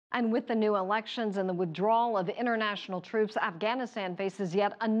And with the new elections and the withdrawal of international troops, Afghanistan faces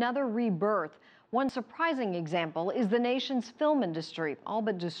yet another rebirth. One surprising example is the nation's film industry, all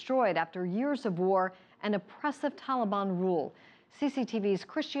but destroyed after years of war and oppressive Taliban rule. CCTV's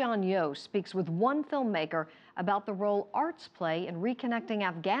Kristiaan speaks with one filmmaker about the role arts play in reconnecting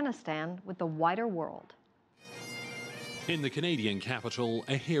Afghanistan with the wider world. In the Canadian capital,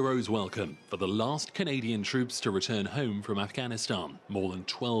 a hero's welcome for the last Canadian troops to return home from Afghanistan, more than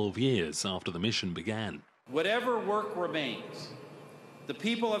 12 years after the mission began. Whatever work remains, the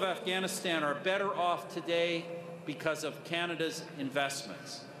people of Afghanistan are better off today because of Canada's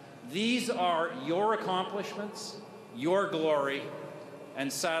investments. These are your accomplishments, your glory,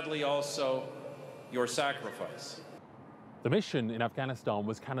 and sadly also your sacrifice. The mission in Afghanistan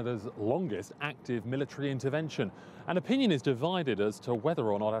was Canada's longest active military intervention, and opinion is divided as to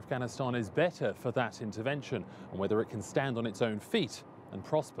whether or not Afghanistan is better for that intervention and whether it can stand on its own feet and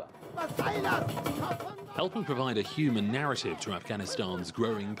prosper. Helping provide a human narrative to Afghanistan's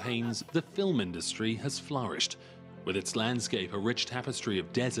growing pains, the film industry has flourished. With its landscape a rich tapestry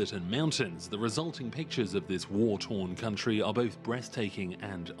of desert and mountains, the resulting pictures of this war-torn country are both breathtaking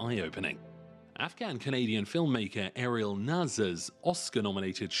and eye-opening. Afghan-Canadian filmmaker Ariel Nazar's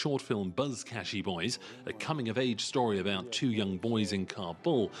Oscar-nominated short film Buzzcashy Boys, a coming-of-age story about two young boys in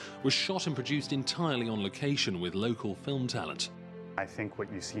Kabul, was shot and produced entirely on location with local film talent. I think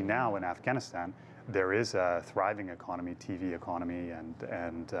what you see now in Afghanistan, there is a thriving economy, TV economy,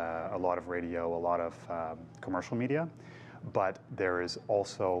 and a lot of radio, a lot of commercial media. But there is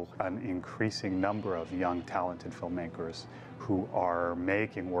also an increasing number of young, talented filmmakers who are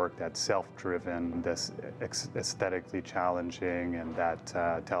making work that's self-driven, that's aesthetically challenging, and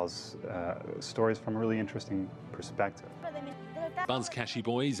that tells stories from a really interesting perspective. Buzzcashy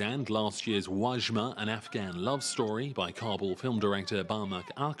Boys and last year's Wajma, an Afghan love story by Kabul film director Barmak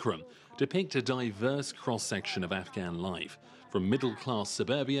Akram, depict a diverse cross-section of Afghan life, from middle-class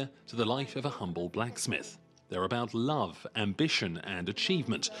suburbia to the life of a humble blacksmith. They're about love, ambition and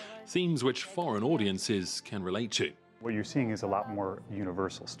achievement, themes which foreign audiences can relate to. What you're seeing is a lot more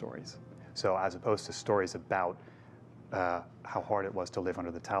universal stories. So as opposed to stories about how hard it was to live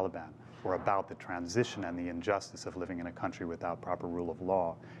under the Taliban, or about the transition and the injustice of living in a country without proper rule of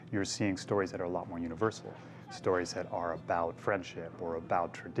law, you're seeing stories that are a lot more universal. Stories that are about friendship or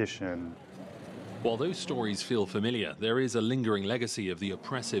about tradition. While those stories feel familiar, there is a lingering legacy of the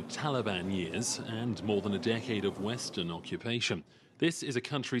oppressive Taliban years and more than a decade of Western occupation. This is a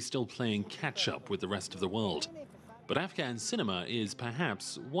country still playing catch-up with the rest of the world. But Afghan cinema is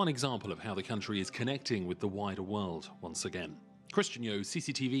perhaps one example of how the country is connecting with the wider world once again. Kristiaan,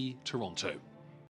 CCTV, Toronto.